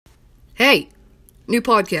Hey, new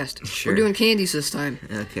podcast. Sure. We're doing candies this time.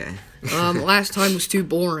 Okay. Last time was too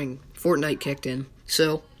boring. Fortnite kicked in.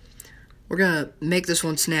 So, we're gonna make this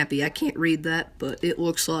one snappy. I can't read that, but it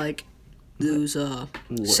looks like those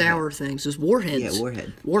sour things. Those warheads. Yeah,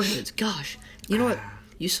 warhead. Warheads. Gosh. You know what?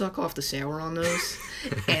 You suck off the sour on those,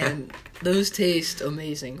 and those taste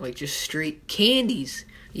amazing. Like just straight candies,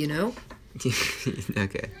 you know?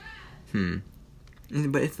 Okay.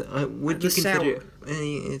 But it's would The you consider? sour.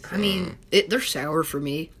 I mean, they're sour for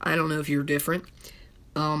me. I don't know if you're different.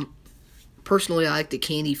 Personally, I like the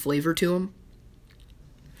candy flavor to them.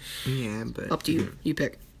 Yeah, but Up to you. You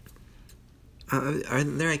pick. Are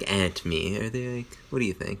they like to me? Are they like? What do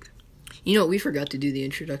you think? You know, we forgot to do the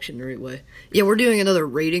introduction the right way. Yeah, we're doing another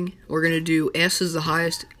rating. We're going to do S is the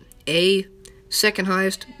highest, A second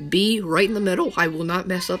highest, B right in the middle. I will not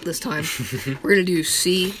mess up this time. We're going to do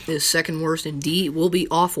C is second worst, and D will be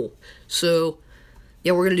awful. So,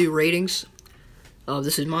 yeah, we're going to do ratings.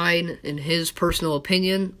 This is mine and his personal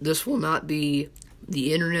opinion. This will not be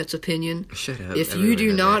the internet's opinion. Shut up. If you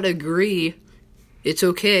do not agree, it's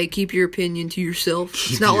okay. Keep your opinion to yourself.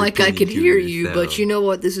 It's not like I can hear you, but you know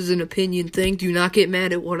what? This is an opinion thing. Do not get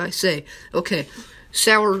mad at what I say. Okay,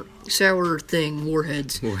 sour thing,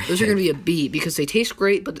 warheads. Those are going to be a B because they taste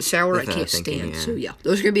great, but the sour I can't stand. So yeah,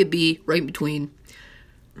 those are going to be a B right in between.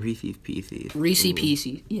 Reese's Pieces. Reese's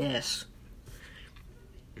Pieces, yes.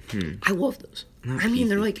 I love those. I mean,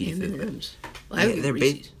 they're like M&Ms. They're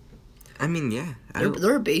Reese's. I mean, yeah.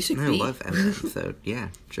 They're a basic B. I love M&Ms, so yeah,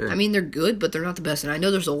 sure. I mean, they're good, but they're not the best. And I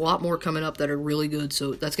know there's a lot more coming up that are really good,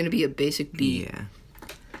 so that's going to be a basic B. Yeah.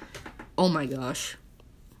 Oh my gosh.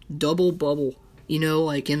 Double bubble. You know,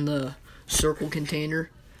 like in the circle container.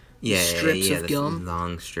 Yeah, strips of gum.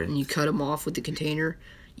 Long strips. And you cut them off with the container.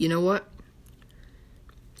 You know what?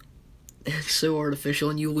 It's so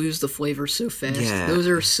artificial, and you lose the flavor so fast. Yeah. Those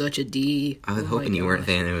are such a D. I was hoping you weren't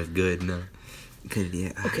saying it was good, no. Because,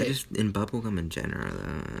 yeah, Okay. just in bubblegum in general,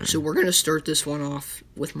 though. So we're going to start this one off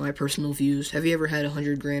with my personal views. Have you ever had a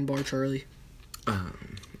 100-gram bar, Charlie? A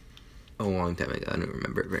long time ago. I don't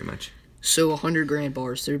remember it very much. So 100-gram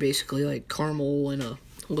bars, they're basically like caramel and a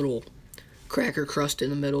little cracker crust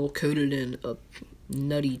in the middle, coated in a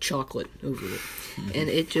nutty chocolate over it. And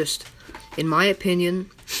it just, in my opinion,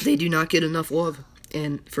 they do not get enough love.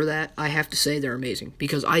 And for that, I have to say they're amazing.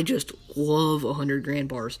 Because I just love 100-gram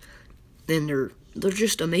bars. And they're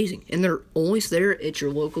just amazing. And they're always there at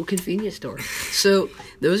your local convenience store. So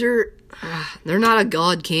those are, they're not a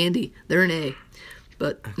god candy. They're an A.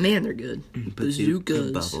 But, man, they're good.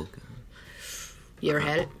 Bazookas. Bubblegum. You ever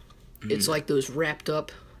had it? It's like those wrapped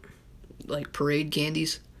up, like, parade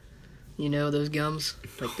candies. You know, those gums?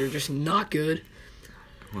 Like, they're just not good.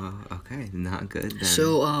 Well, okay, not good then.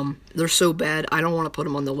 So, they're so bad, I don't want to put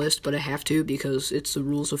them on the list, but I have to because it's the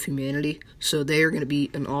rules of humanity. So they are going to be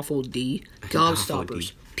an awful D.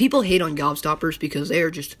 Gobstoppers. People hate on gobstoppers because they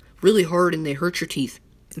are just really hard and they hurt your teeth.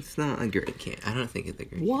 It's not a great candy. I don't think it's a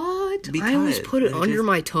great What? Because I always put it under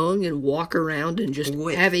my tongue and walk around and just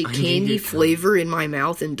have a under candy your flavor in my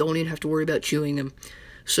mouth and don't even have to worry about chewing them.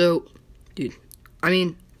 So, dude, I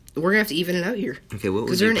mean, we're going to have to even it out here. Okay, what would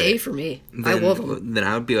because you they're an put A it? for me. Then, I love them. Then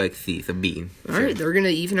I would be like C, so B. All right, they're going to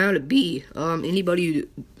even out at B. Anybody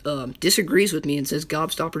who disagrees with me and says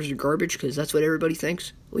gobstoppers are garbage because that's what everybody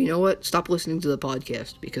thinks, well, you know what? Stop listening to the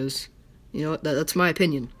podcast because, you know what? That's my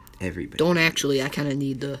opinion. Everybody. Don't actually. I kind of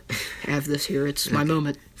need to have this here. It's my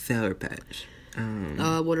moment. Sour Patch.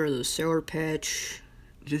 What are those? Sour Patch?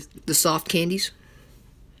 Just The soft candies?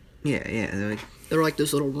 yeah. They're like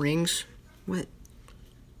those little rings. What?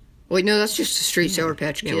 Wait, no, that's just a straight Sour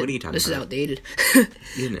Patch Kid. Yeah, what are you talking This about? is outdated.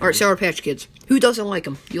 You know. Alright, Sour Patch Kids. Who doesn't like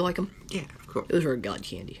them? You like them? Yeah, of course. Those are a god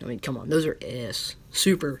candy. I mean, come on. Those are S.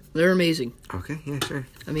 Super. They're amazing. Okay, yeah, sure.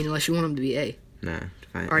 I mean, unless you want them to be A. No,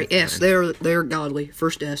 fine. Alright, that's S. fine. They're godly.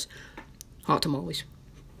 First S. Hot tamales.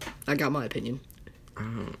 I got my opinion.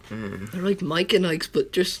 They're like Mike and Ike's,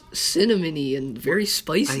 but just cinnamony and very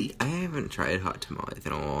spicy. I haven't tried hot tamales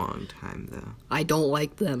in a long time, though. I don't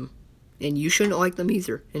like them. And you shouldn't like them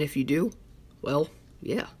either. And if you do, well,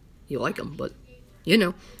 yeah, you like them. But, you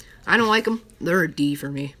know, I don't like them. They're a D for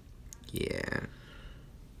me. Yeah.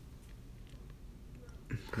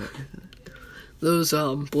 Those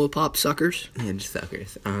blow pop suckers, Yeah, just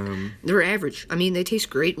suckers. they're average. I mean, they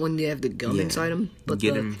taste great when they have the gum Yeah. inside them. But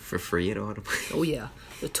Get them for free at Audible. Oh, yeah.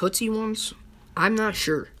 The Tootsie ones, I'm not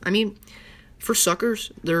sure. I mean, for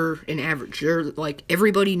suckers, they're an average. They're like,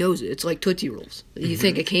 everybody knows it. It's like Tootsie Rolls. You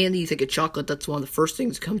think of candy, you think of chocolate, that's one of the first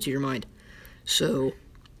things that come to your mind. So,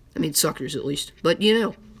 I mean, suckers at least. But, you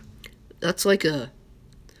know, that's like a...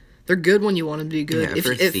 They're good when you want them to be good. Yeah,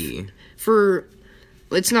 for C. For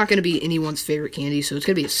It's not going to be anyone's favorite candy, so it's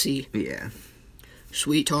going to be a C. Yeah.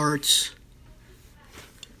 Sweet Tarts.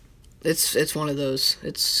 It's one of those.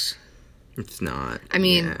 It's not. I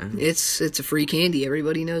mean, yeah. it's a free candy.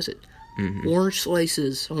 Everybody knows it. Mm-hmm. Orange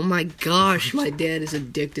slices. Oh my gosh, my dad is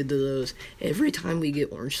addicted to those. Every time we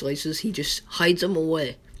get orange slices, he just hides them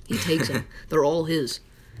away. He takes them. They're all his.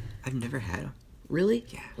 I've never had them. Really?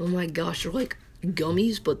 Yeah. Oh my gosh, they're like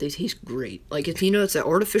gummies, but they taste great. Like, it's, it's that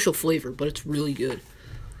artificial flavor, but it's really good.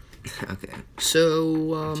 Okay.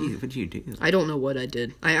 So, What'd you do? I don't know what I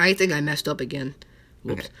did. I think I messed up again.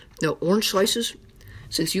 Whoops. Okay. No, orange slices,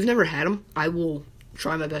 since you've never had them, I will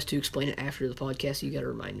try my best to explain it after the podcast. You gotta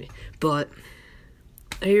remind me. But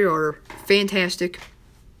they are fantastic,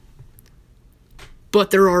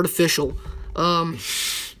 but they're artificial.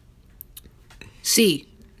 C.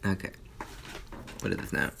 Okay. What is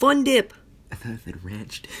this now? Fun Dip. I thought it said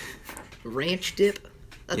ranch. Ranch dip?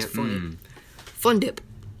 That's Yep, funny. Fun Dip.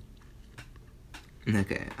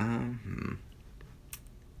 Okay.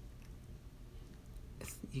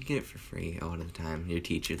 You get it for free all of the time. Your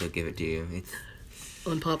teacher, they'll give it to you. It's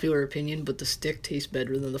Unpopular opinion, but the stick tastes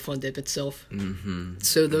better than the Fun Dip itself. mm-hmm.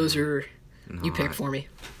 So those are... You pick Not. for me.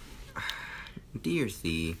 D or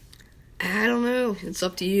C. I don't know. It's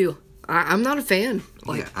up to you. I'm not a fan.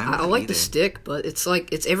 Like, Yeah, I'm I not like either. the stick, but it's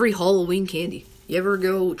like, it's every Halloween candy. You ever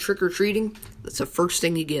go trick-or-treating? That's the first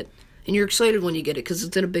thing you get. And you're excited when you get it because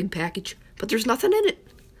it's in a big package. But there's nothing in it.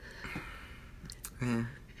 Eh,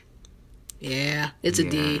 Yeah, it's a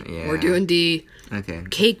D. Yeah. We're doing D. okay.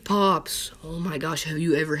 Cake Pops. Oh my gosh, have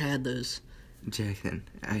you ever had those? Jackson,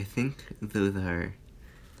 I think those are,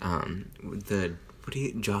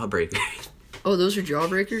 Jawbreakers. Oh, those are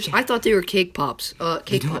Jawbreakers? I thought they were Cake Pops.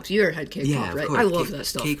 Cake Pops. You ever had Cake Yeah, Pop, of right? course. I love that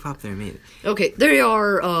stuff. Cake Pops are amazing. Okay, they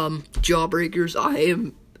are Jawbreakers. I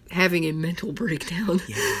am having a mental breakdown.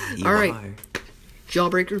 Yeah, you All right. are.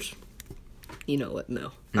 Jawbreakers? You know what?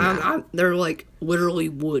 No. No. They're like literally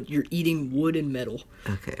wood. You're eating wood and metal.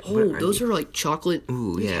 Okay. Oh, those are like chocolate.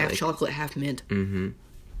 Ooh, yeah, Half like- chocolate, half mint. Mm-hmm.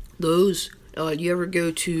 Those, you ever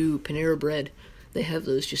go to Panera Bread? They have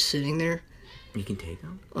those just sitting there. You can take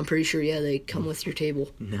them? I'm pretty sure, yeah, they come with your table.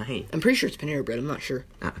 Nice. I'm pretty sure it's Panera Bread. I'm not sure.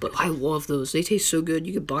 Okay. But I love those. They taste so good.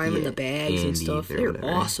 You could buy them in Yeah, the bags and candies stuff. or They're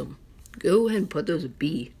whatever. awesome. Go ahead and put those at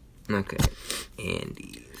B. Okay.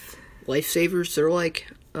 Andes. Lifesavers, they're like,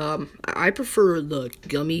 I prefer the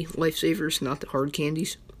gummy Lifesavers, not the hard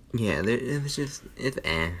candies. Yeah, it's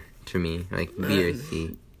for me. Like, B or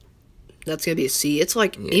C. That's going to be a C. It's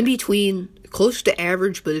like Yeah. in between, close to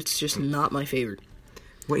average, but it's just not my favorite.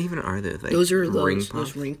 What even are those? Like, Those are ring those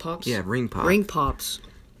pops? ring pops. Yeah, ring pops. Ring pops.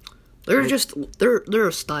 They're Like- just they're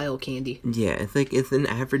a style candy. Yeah, it's an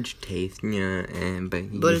average taste, yeah,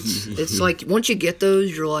 But it's like once you get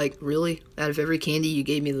those, you're like, really? Out of every candy you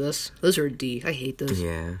gave me this? Those are a D. I hate those.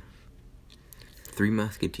 yeah. Three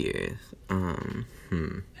Musketeers.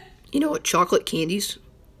 You know what? Chocolate candies.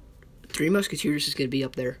 Three Musketeers is gonna be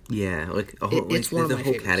up there. Yeah, like a whole, It's one of there's a my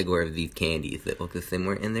whole favorites. category of these candies that look the same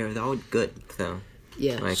way, and they're all good. So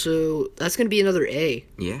Yeah. Like- So that's gonna be another A.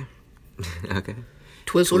 yeah, okay.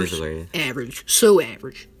 Twizzlers, Twizzlers. average. So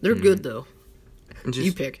average. They're good though. Just,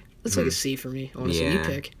 You pick. That's like a C for me. Honestly, you yeah,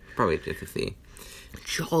 pick. probably just a C.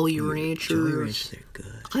 Jolly Ranchers. Jolly Ranchers are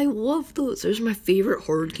good. I love those. Those are my favorite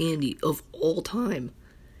hard candy of all time.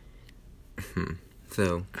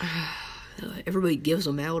 So Everybody gives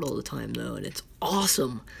them out all the time though, and it's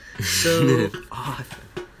awesome. So, awesome.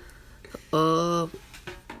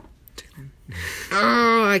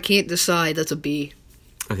 I can't decide. That's a B.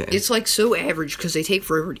 Okay. It's like so average because they take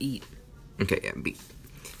forever to eat. Okay, yeah, B.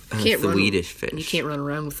 Can't run- Swedish fish. And you can't run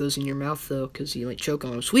around with those in your mouth though, because you like choke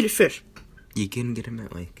on them. Swedish fish. You can get them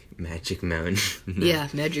at like Magic Mountain. No. Yeah,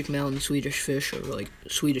 Magic Mountain Swedish fish are like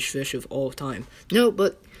Swedish fish of all time. No,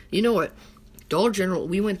 but you know what? Dollar General.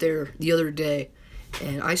 We went there the other day,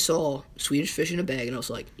 and I saw Swedish fish in a bag, and I was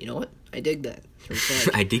like, you know what? I dig that. There's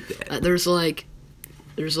like, I dig that. there's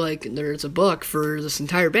a buck for this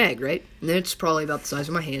entire bag, right? And it's probably about the size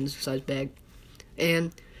of my hand, size bag.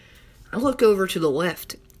 And I look over to the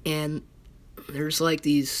left, and there's like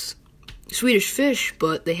these Swedish fish,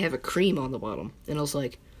 but they have a cream on the bottom. And I was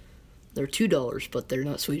like, they're $2, but they're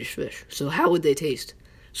not Swedish fish. So how would they taste?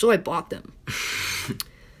 So I bought them.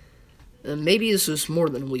 Maybe this was more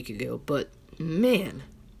than a week ago, but man,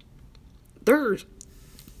 they're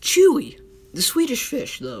chewy. The Swedish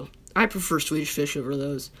fish, though. I prefer Swedish fish over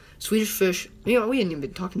those. Swedish fish, we hadn't even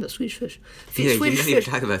been talking about Swedish fish. Yeah, Swedish you're not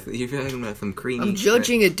fish. you're talking about some creamy. I'm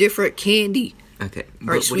judging a different candy. Okay. All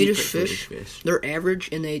right, what do you Swedish put fish, they're average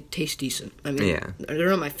and they taste decent. I mean, Yeah. they're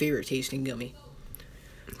not my favorite tasting gummy.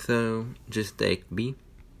 So, just like B?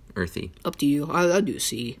 Earthy. Up to you. I'd do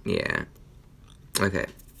C. Yeah. Okay.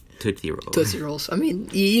 Tootsie Rolls. Tootsie Rolls. I mean,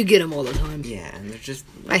 you get them all the time. Yeah, and they're just...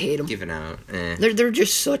 I hate them. Given out. They're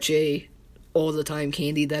just such a all-the-time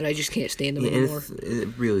candy that I just can't stand them anymore.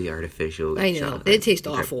 It's really artificial. I know. chocolate. It tastes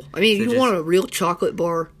awful. I mean, So if you want a real chocolate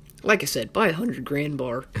bar, like I said, buy a 100 g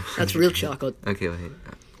bar. That's real chocolate. Okay, wait.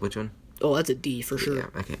 Which one? Oh, that's a D for sure. Yeah,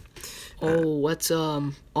 okay. Oh, what's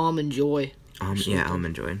Almond Joy?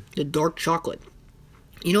 Almond Joy. The dark chocolate.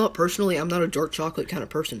 You know what? Personally, I'm not a dark chocolate kind of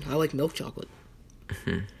person. I like milk chocolate.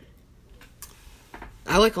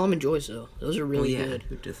 I like Almond Joys though. Those are really good.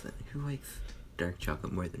 Who likes dark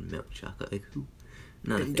chocolate more than milk chocolate? Like who?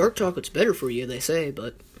 None of Dark chocolate's better for you, they say,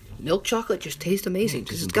 but milk chocolate just tastes amazing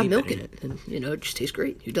because it's got milk in it, and it just tastes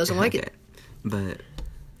great. Who doesn't like it? But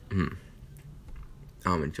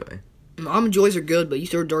Almond Joy. Almond Joys are good, but you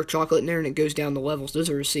throw dark chocolate in there and it goes down the levels. Those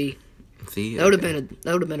are a C. See, That would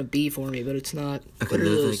have been a B for me, but it's not. Okay, what are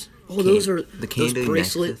those? Like Those are the candy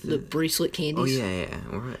the bracelet candies. Oh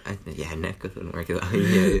yeah. Necklace wouldn't work.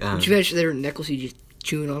 Yeah. Did you mention they were necklace you just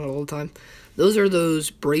chewing on it all the time? Those are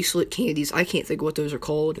those bracelet candies. I can't think of what those are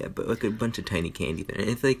called. Yeah, but like a bunch of tiny candy there. And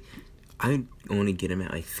it's like I would only get them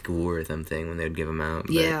at like school or something when they would give them out.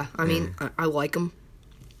 But, Yeah, I mean I like them,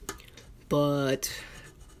 but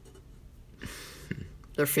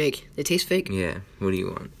they're fake. They taste fake. Yeah. What do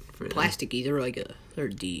you want? For Plasticky. They're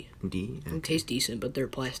D. D. They taste decent, but they're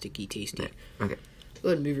plasticky tasty. Yeah. Okay. Go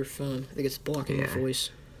ahead and move your phone. I think it's blocking your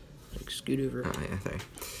voice. Like, scoot over. Oh yeah. Sorry.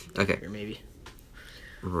 Okay. Here, maybe.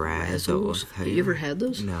 Razzles. Have you ever had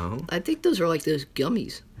those? No. I think those are like those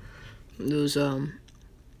gummies. Those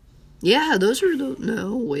yeah, those are the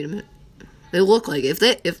no, wait a minute. They look like if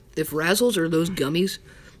Razzles are those gummies,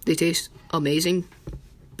 they taste amazing,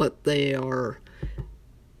 but they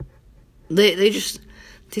just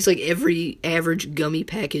taste like every average gummy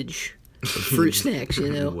package of fruit snacks,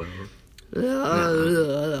 you know.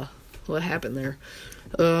 Well, What happened there?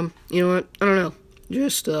 You know what? I don't know.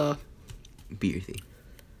 Just Beersy.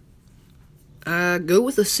 go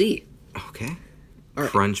with a C. Okay. All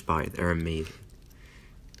right. Crunch Bar. They're amazing.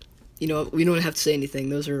 You know, we don't have to say anything.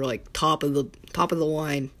 Those are like top of the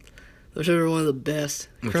line. Those are one of the best.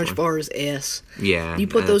 Which Crunch one? Bar is S. Yeah. You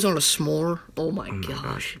put those on a s'more. Oh my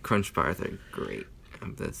gosh. Crunch Bars are great.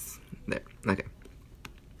 There. Okay.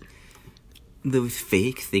 Those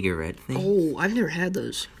fake cigarette things. Oh, I've never had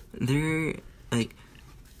those. They're like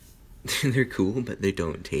they're cool, but they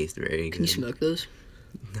don't taste very good. Can you smoke those?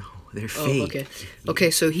 No, they're Oh, fake. okay.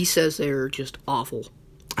 Okay, so he says they're just awful.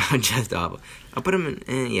 Just awful. I'll put them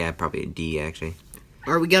in. Probably a D actually.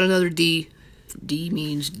 All right, we got another D. D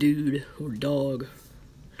means dude or dog.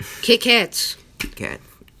 Kit Kats. Cat.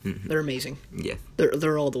 They're amazing. Yeah.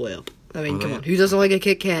 They're all the way up. I mean, All the come way on. up. Who doesn't like a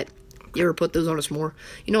Kit Kat? You ever put those on a s'more?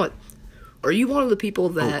 You know what? Are you one of the people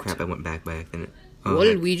that... Oh crap! I went back by accident. What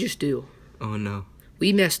did we just do? Oh no.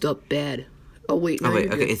 We messed up bad. Oh, wait. No, Oh wait.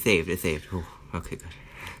 you're Okay, good. it's saved. It's saved. Oh, okay,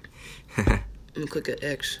 good. Let me click a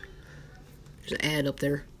X. There's an ad up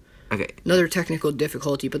there. Okay. Another technical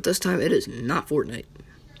difficulty, but this time it is not Fortnite.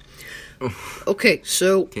 Okay,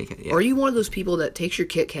 so Kit Kat, yeah. are you one of those people that takes your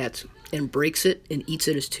Kit Kats and breaks it and eats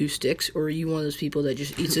it as 2 sticks, or are you one of those people that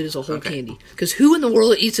just eats it as a whole Okay. candy? Because who in the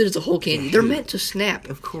world eats it as a whole candy? They're meant to snap.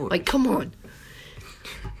 Of course. Like, come on.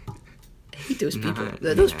 I hate those people. Not-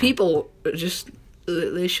 Those yeah. people are just,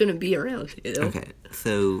 they shouldn't be around, you know? Okay.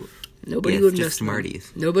 So Nobody yeah, would it's miss just them.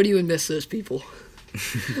 Smarties. Nobody would miss those people.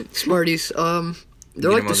 Smarties. They're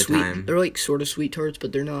Get like 'em the all the sweet. time. They're like sort of sweet tarts,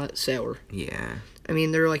 but they're not sour. Yeah. I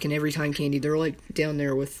mean, they're like an every time candy. They're like down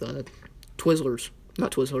there with Twizzlers,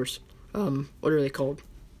 not Twizzlers. What are they called?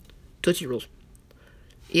 Tootsie Rolls.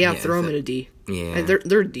 Yeah, Yeah, throw them so- at a D. Yeah. And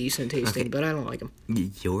they're decent tasting, Okay. but I don't like them.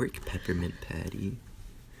 York peppermint patty.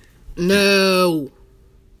 No.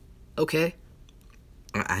 Okay,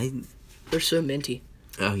 I. they're so minty.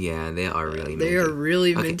 Oh yeah, they are really. They minty. are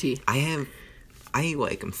really Okay, minty. I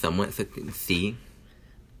like them somewhat. So C.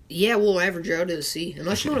 Yeah, we'll average out at a C,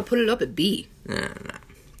 unless you want to put it up at B. No.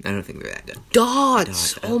 I don't think they're that good.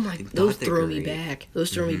 Dots. Dots. Oh my, Dots those are throw me great. back.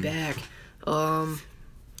 Those throw me back.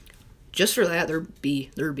 Just for that, they're B.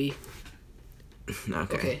 They're B.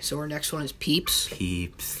 Okay. Okay, so our next one is Peeps.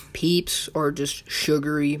 Peeps. Peeps are just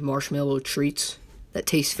sugary marshmallow treats that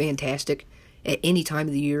taste fantastic at any time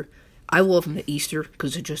of the year. I love them at Easter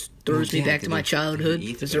because it just throws me Yeah, back to 'cause my they're childhood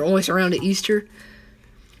Easter. because they're always around at Easter.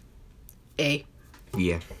 A.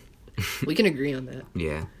 Yeah. We can agree on that.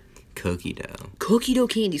 Yeah. Cookie dough. Cookie dough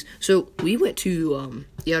candies. So we went to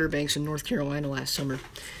the Outer Banks in North Carolina last summer,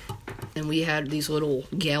 and we had these little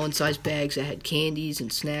gallon-sized bags that had candies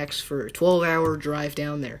and snacks for a 12-hour drive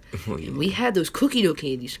down there. Oh, yeah. And we had those cookie dough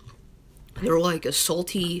candies. They're like a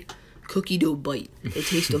salty cookie dough bite. It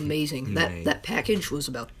tastes amazing. Nice. That package was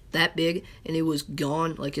about that big, and it was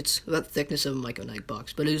gone. Like, it's about the thickness of a Micro Night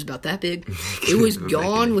box, but it was about that big. It was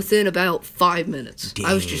gone within about 5 minutes.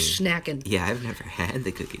 I was just snacking. Yeah, I've never had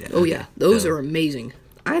the cookie dough. Oh, Okay, yeah. Those so- are amazing.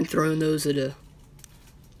 I'm throwing those at a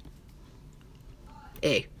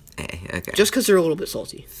A. Okay. Just because they're a little bit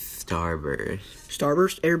salty. Starburst.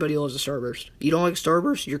 Starburst? Everybody loves a Starburst. You don't like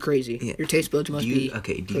Starburst? You're crazy. Yeah. Your taste buds must be Do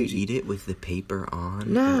crazy. you eat it with the paper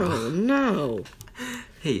on? No.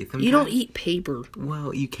 Hey, sometimes, You don't eat paper.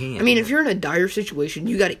 Well, you can. I mean, if you're in a dire situation,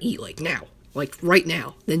 you gotta eat, like, now. Like, right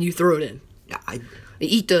now. Then you throw it in. Yeah,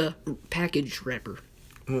 Eat the package wrapper.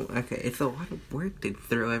 well, okay, it's a lot of work to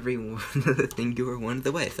throw every one of the thing you were one of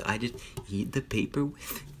the way, so I just eat the paper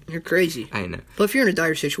with it. You're crazy. I know. But if you're in a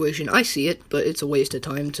dire situation, I see it, but it's a waste of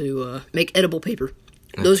time to make edible paper.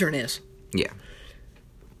 Those are an ass. Yeah.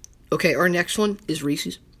 Okay, our next one is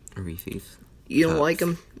Reese's. Reese's. You don't Puffs. like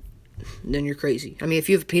them? Then you're crazy. I mean, if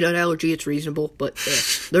you have a peanut allergy, it's reasonable, but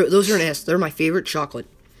those are an ass. They're my favorite chocolate.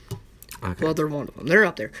 Okay. Well, they're one of them. They're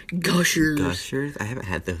up there. Gushers. Gushers? I haven't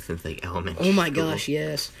had those since, like, elementary Oh my school. gosh,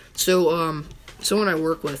 yes. So, someone I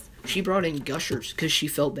work with, she brought in Gushers because she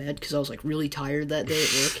felt bad because I was, like, really tired that day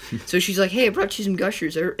at work. So she's like, hey, I brought you some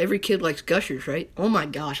Gushers. Every kid likes Gushers, right? Oh my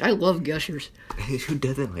gosh, I love Gushers. Who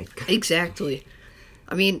doesn't like Gushers? Exactly.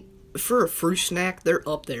 I mean, for a fruit snack, they're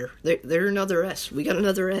up there. They're another S. We got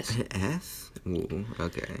another S. S? Ooh,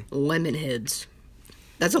 okay. Lemon Heads.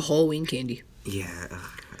 That's a Halloween candy. Yeah, ugh,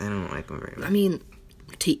 I don't like them very much. I mean,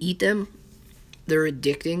 to eat them, they're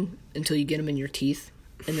addicting until you get them in your teeth.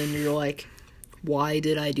 And then you're like, why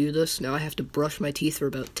did I do this? Now I have to brush my teeth for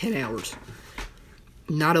about 10 hours.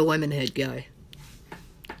 Not a lemon head guy.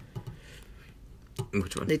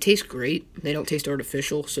 Which one? They taste great. They don't taste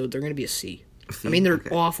artificial, so they're going to be a C. C? I mean, they're Okay.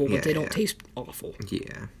 awful, but Yeah, they don't yeah. taste awful.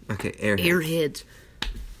 Yeah. Okay, Airheads. Airheads.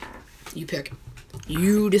 You pick.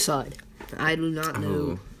 You decide. I do not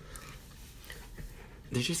know. Oh.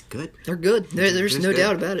 They're just good. They're good. There's Just no good.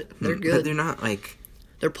 doubt about it. They're But good. they're not, like...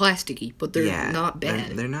 They're plasticky, but they're yeah, not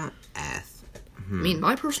bad. They're not ass. I mean,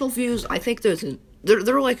 my personal views, I think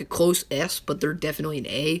they're like a close S, but they're definitely an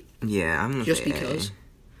A, Yeah, I'm gonna just say because.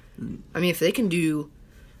 I mean, if they can do,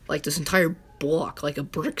 like, this entire block, like a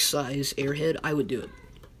brick-size Airhead, I would do it.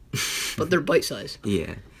 But they're bite-size. A.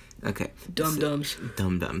 Yeah. Okay. Dum-dums.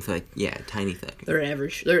 Dum-dums. Like, yeah, tiny thing. They're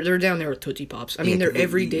average. They're down there with Tootsie Pops. I mean, they're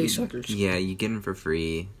everyday suckers. Yeah, you get them for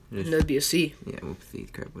free. Just, And that'd be a C. yeah,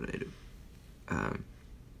 whoopsie, crap, what did I do?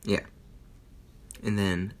 Yeah. And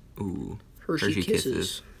then, ooh. Hershey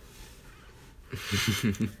Kisses.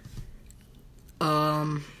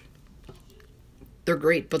 They're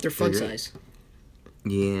great, but they're fun They're great. size.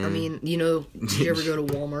 Yeah. I mean, you know, did you ever go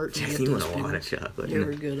to Walmart and Jesse get those want a big lot of ones? chocolate. You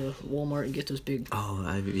ever go to Walmart and get those big...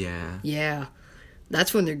 Oh, yeah. Yeah,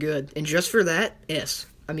 that's when they're good. And just for that, S.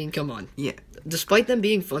 I mean, come on. Yeah. Despite them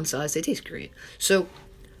being fun size, they taste great. So,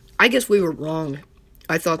 I guess we were wrong.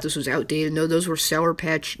 I thought this was outdated. No, those were Sour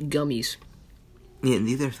Patch gummies. Yeah, and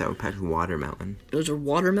these are Sour Patch Watermelon. Those are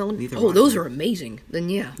watermelon? These are Oh, those watermelon. are amazing. Then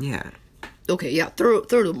yeah. Yeah. Okay, yeah, throw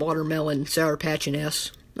the watermelon, Sour Patch, and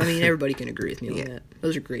S. I mean, everybody can agree with me Yeah. on that.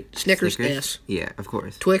 Those are great. Snickers, S. Yeah, of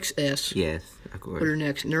course. Twix, S. Yes, of course. What are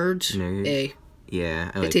next? Nerds, Nerds. A.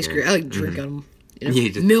 Yeah, I It like tastes Nerds. great. I like to drink on them. You know? Yeah, you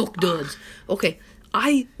just- Milk Duds. Okay,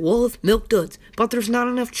 I love Milk Duds, but there's not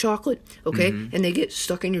enough chocolate. Okay, and they get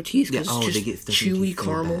stuck in your teeth Yeah, because oh, it's they just get stuck in your chewy teeth so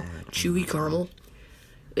caramel. bad. Chewy caramel.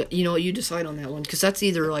 You know, you decide on that one because that's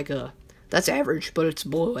either like that's average, but it's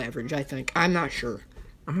below average. I think. I'm not sure.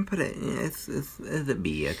 I'm gonna put it. Yeah, it's a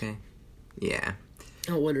B. Okay. Yeah.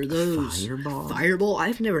 Oh, what are those? Fireball? Fireball.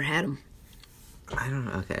 I've never had them. I don't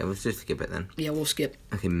know. Okay, let's just skip it then. Yeah, we'll skip.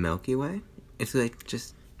 Okay, Milky Way. It's like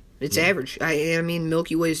just. It's average. I mean,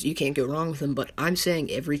 Milky Ways, you can't go wrong with them, but I'm saying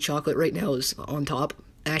every chocolate right now is on top.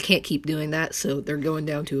 And I can't keep doing that, so they're going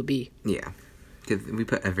down to a B. Yeah. Because we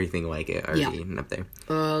put everything like it already up there.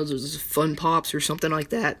 Those Fun Pops or something like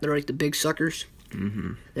that. They're like the big suckers.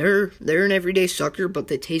 Mm-hmm. They're an everyday sucker, but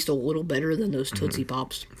they taste a little better than those Tootsie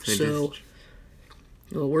Pops. So,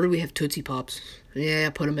 well, where do we have Tootsie Pops? Yeah,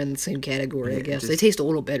 put them in the same category, I Yeah, guess. just- They taste a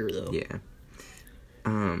little better, though. Yeah.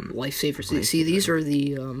 Lifesavers. See, these are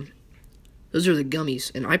the, those are the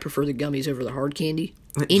gummies, and I prefer the gummies over the hard candy.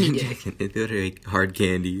 Any day. Those are like hard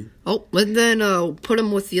candy. Oh, but then put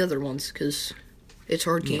them with the other ones, because it's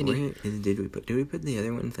hard Yeah, candy. where did we put the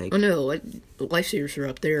other ones like? Oh, no, Lifesavers are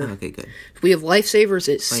up there. Oh, okay, good. We have Lifesavers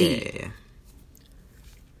at Oh, C. yeah.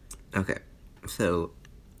 Okay, so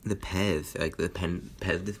the Pez, like the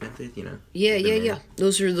Pez dispensers, you know? Yeah.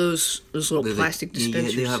 Those are those little They're plastic like,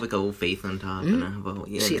 dispensers. Yeah, they have like a little face on top. And a little,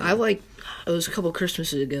 See, I like. It was a couple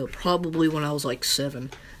Christmases ago, probably when I was like 7,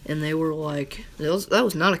 and they were like that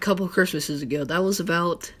was not a couple Christmases ago. That was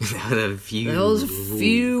about a few. That was a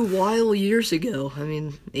few while years ago. I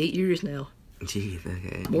mean, 8 years now. Jeez,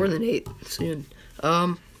 okay. More than 8 soon.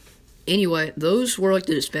 Anyway, those were like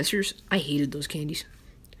the dispensers. I hated those candies.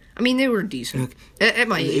 I mean, they were decent. At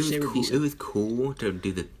my age, they were cool. decent. It was cool to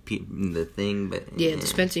do the thing, but... Yeah,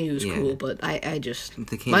 dispensing was cool, but I just...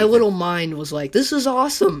 candy my little mind was like, this is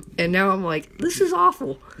awesome. And now I'm like, this is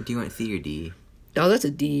awful. Do you want C or D? Oh, that's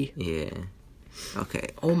a D. Yeah. Okay.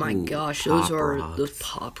 Oh my gosh, those Pop are Rocks. those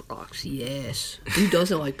Pop Rocks, yes. Who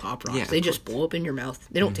doesn't like Pop Rocks? Yeah, They of just blow up in your mouth.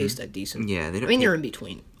 They don't taste that decent. Yeah, they don't. I mean, they're in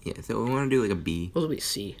between. Yeah, so we want to do like a B. Those will be a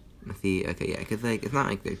C. A C, okay, yeah, because like it's not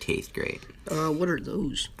like they taste great. What are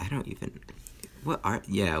those? I don't even. What are?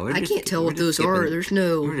 Yeah, I can't tell what those are. There's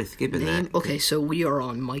no We're just skipping name. that. Okay, so we are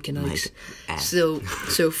on Mike and Ike's. Mike, S.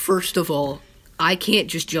 So first of all, I can't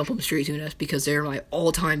just jump them straight to an S because they're my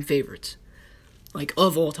all-time favorites, like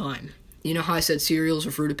of all time. You know how I said cereals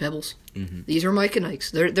are Fruity Pebbles? Mm-hmm. These are Mike and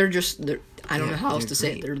Ike's. They're I don't know how else to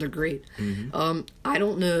say it. They're great. Mm-hmm. I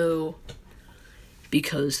don't know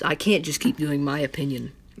because I can't just keep doing my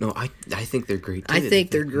opinion. No, I think they're great too. I think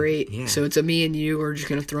they're great. Yeah. So it's a me and you. We're just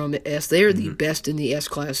gonna throw them at S. They are the best in the S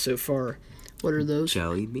class so far. What are those?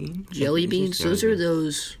 Jelly beans. Jelly beans. Those are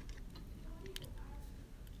those.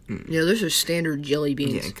 Yeah, those are standard jelly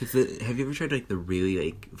beans. Yeah, because have you ever tried like the really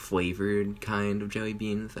like flavored kind of jelly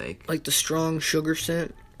beans, like the strong sugar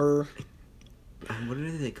scent, or what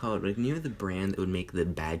do they call it? Like, you know the brand that would make the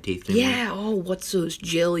bad tasting? yeah. Oh, what's those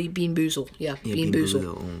jelly Bean Boozle? Yeah, Bean Boozle.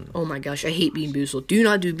 Boozle. Oh my gosh, I hate Bean Boozle. Do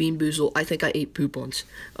not do Bean Boozle. I think I ate poop once.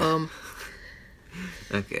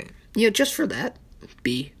 Okay. Yeah, just for that.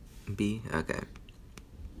 B. B. Okay.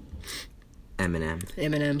 M&M's.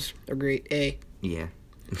 M&M's are great. A. Yeah.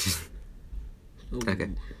 Ooh, Okay.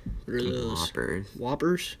 What are those? Whoppers.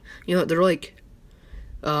 Whoppers. You know, they're like,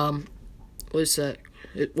 what is that?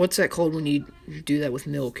 What's that called when you do that with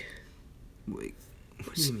milk? Wait,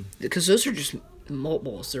 what do you mean? Because those are just malt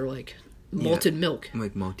balls. They're like malted milk.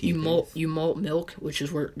 Like malty. You malt milk, which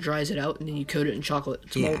is where it dries it out, and then you coat it in chocolate.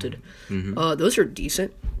 It's Yeah. malted. Mm-hmm. Those are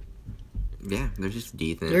decent. Yeah, they're just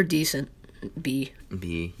decent. They're decent. B.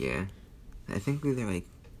 B, yeah. I think they're like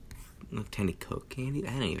tiny Coke candy.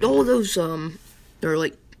 I don't even Oh, know. those they're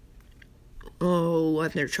like. Oh,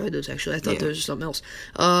 I've never tried those actually. I thought those were something else.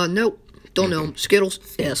 Nope. Don't know 'em. Skittles.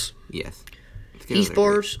 Yes. Yes. Heath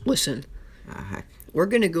bars. Listen, Heck. we're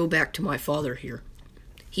gonna go back to my father here.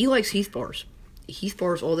 He likes Heath bars. Heath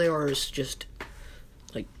bars, all they are is just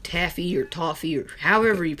like taffy or toffee or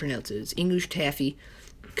however you pronounce it. It's English taffy,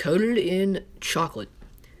 coated in chocolate.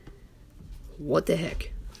 What the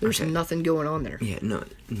heck? There's nothing going on there. Yeah, no,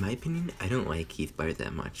 in my opinion, I don't like Heath bars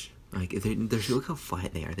that much. Like, look how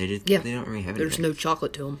flat they are. They just, they don't really have anything. There's no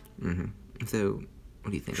chocolate to them. Mm-hmm. So,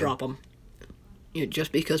 what do you think? Drop them. You know,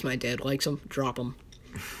 just because my dad likes them, drop them.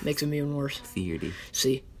 Makes them even worse. C or D?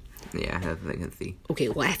 C. Yeah, I think it's C. Okay,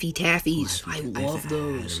 Laffy Taffies. I love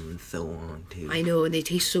those. I've had them so long, too. I know, and they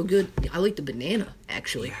taste so good. I like the banana,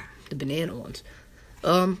 actually. Yeah. The banana ones.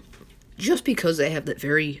 Just because they have that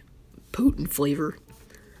very potent flavor.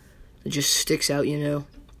 It just sticks out, you know.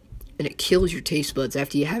 And it kills your taste buds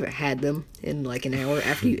after you haven't had them in like an hour.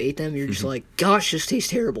 After you ate them, you're just like, gosh, this tastes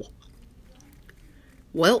terrible.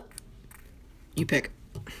 Well, you pick.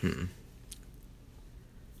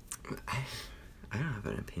 I don't have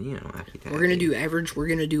an opinion on Laffy Taffy. We're going to do average. We're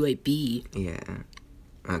going to do a B. Yeah.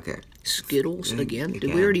 Okay. Skittles again? Did we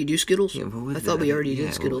Again. already do Skittles? Yeah, what was I the thought we other- already yeah,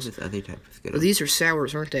 did Skittles. What was this other type of Well, Skittles? these are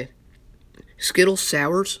sours, aren't they? Skittles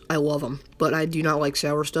sours, I love them, but I do not like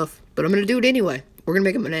sour stuff. But I'm going to do it anyway. We're going to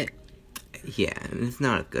make them an A. Yeah, it's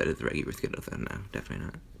not as good as the regular Skittles, though. No, definitely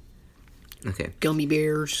not. Okay. Gummy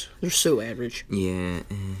bears, they're so average. Yeah.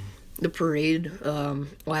 The parade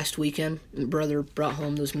last weekend, my brother brought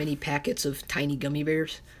home those mini packets of tiny gummy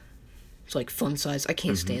bears. It's like fun size. I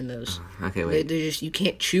can't stand those. Okay, wait. They just, you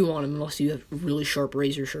can't chew on them unless you have really sharp,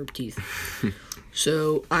 razor sharp teeth.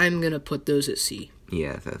 So I'm going to put those at C.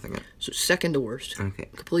 Yeah, that's what I was thinking. So second to worst. Okay.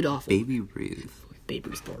 Complete awful. Baby Ruth. Baby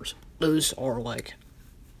Ruth bars. Those are like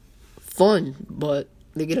fun, but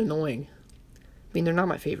they get annoying. I mean, they're not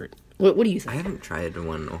my favorite. What do you I think? haven't tried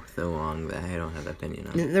one in so long that I don't have an opinion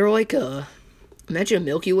on it. They're like imagine a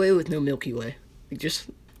Milky Way with no Milky Way. Like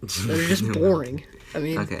they're just boring. I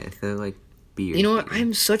mean, Okay, so like B or you know what? C.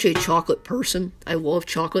 I'm such a chocolate person. I love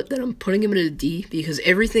chocolate that I'm putting them in a D because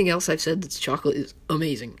everything else I've said that's chocolate is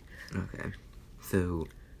amazing. Okay. So,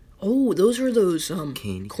 Oh, those are those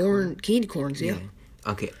Candy candy corns. Yeah.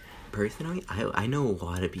 Okay. Personally, I know a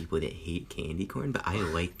lot of people that hate candy corn, but I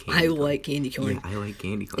like candy I corn. like candy corn. Yeah, I like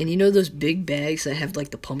candy corn. And you know those big bags that have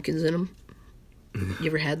like the pumpkins in them? You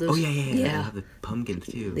ever had those? Oh, yeah. I love the pumpkins,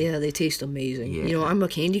 too. Yeah, they taste amazing. Yeah. You know, I'm a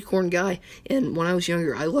candy corn guy, and when I was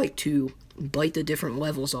younger, I liked to bite the different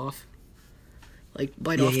levels off. Like,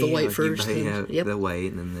 bite off the white like first. You bite and, out the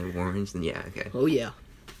white and then the orange, and yeah, okay. Oh, yeah.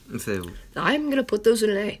 So, I'm going to put those in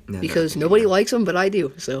an A, No, because okay, nobody yeah. likes them, but I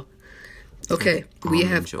do, so... Okay, we Almond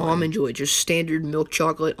have Joy. Almond Joy, just standard milk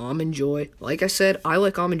chocolate, Almond Joy. Like I said, I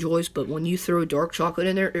like Almond Joys, but when you throw dark chocolate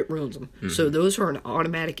in there, it ruins them. Mm-hmm. So those are an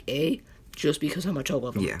automatic A, just because how much I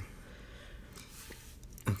love them. yeah.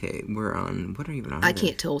 Okay, we're on, what are even on I this?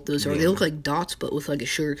 can't tell what those are. Yeah. They look like dots, but with like a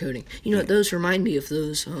sugar coating. You know, what, those remind me of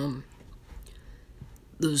those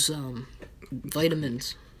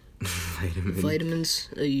vitamins. Vitamins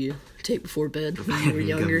you take before bed when you were Vitamin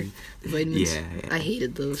younger. gummies. Vitamins. Yeah. I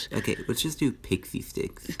hated those. Okay, let's just do Pixie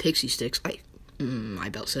Sticks. Pixie sticks. I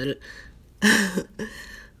about said it.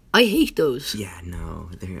 I hate those. Yeah, no,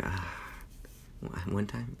 they're, one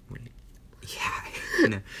time, yeah,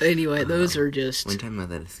 no. Anyway, those are just... One time I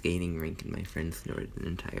was at a skating rink and my friend snorted an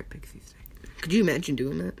entire Pixie Stick. Could you imagine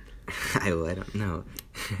doing that? I let him, no,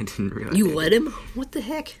 I didn't realize. You let him? What the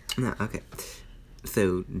heck? No, okay.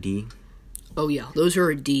 So, D. Oh yeah, those are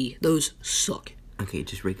a D. Those suck. Okay,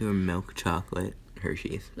 just regular milk chocolate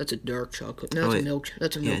Hershey's. That's a dark chocolate. No, Oh, that's wait. a milk.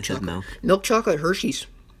 That's a Yeah, milk it says chocolate. milk. Milk chocolate Hershey's.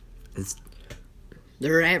 It's,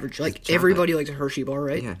 They're average. Like chocolate. everybody likes a Hershey bar,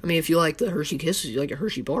 right? Yeah. I mean, if you like the Hershey Kisses, you like a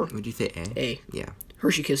Hershey bar. would you say A? A. Yeah.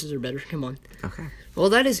 Hershey Kisses are better. Come on. Okay. Well,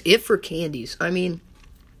 that is it for candies. I mean,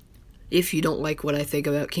 if you don't like what I think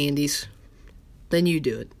about candies, then you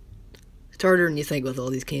do it. It's harder than you think with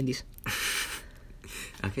all these candies.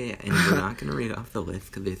 Okay, and we're not going to read off the list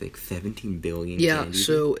because there's like 17 billion Yeah, candies.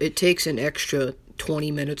 so it takes an extra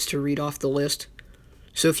 20 minutes to read off the list.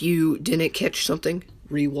 So if you didn't catch something,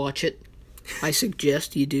 rewatch it. I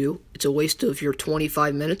suggest you do. It's a waste of your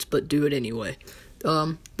 25 minutes, but do it anyway.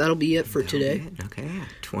 That'll be it for today. Okay, yeah,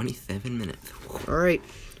 27 minutes. All right,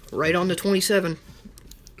 right on to 27.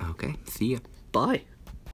 Okay, see ya. Bye.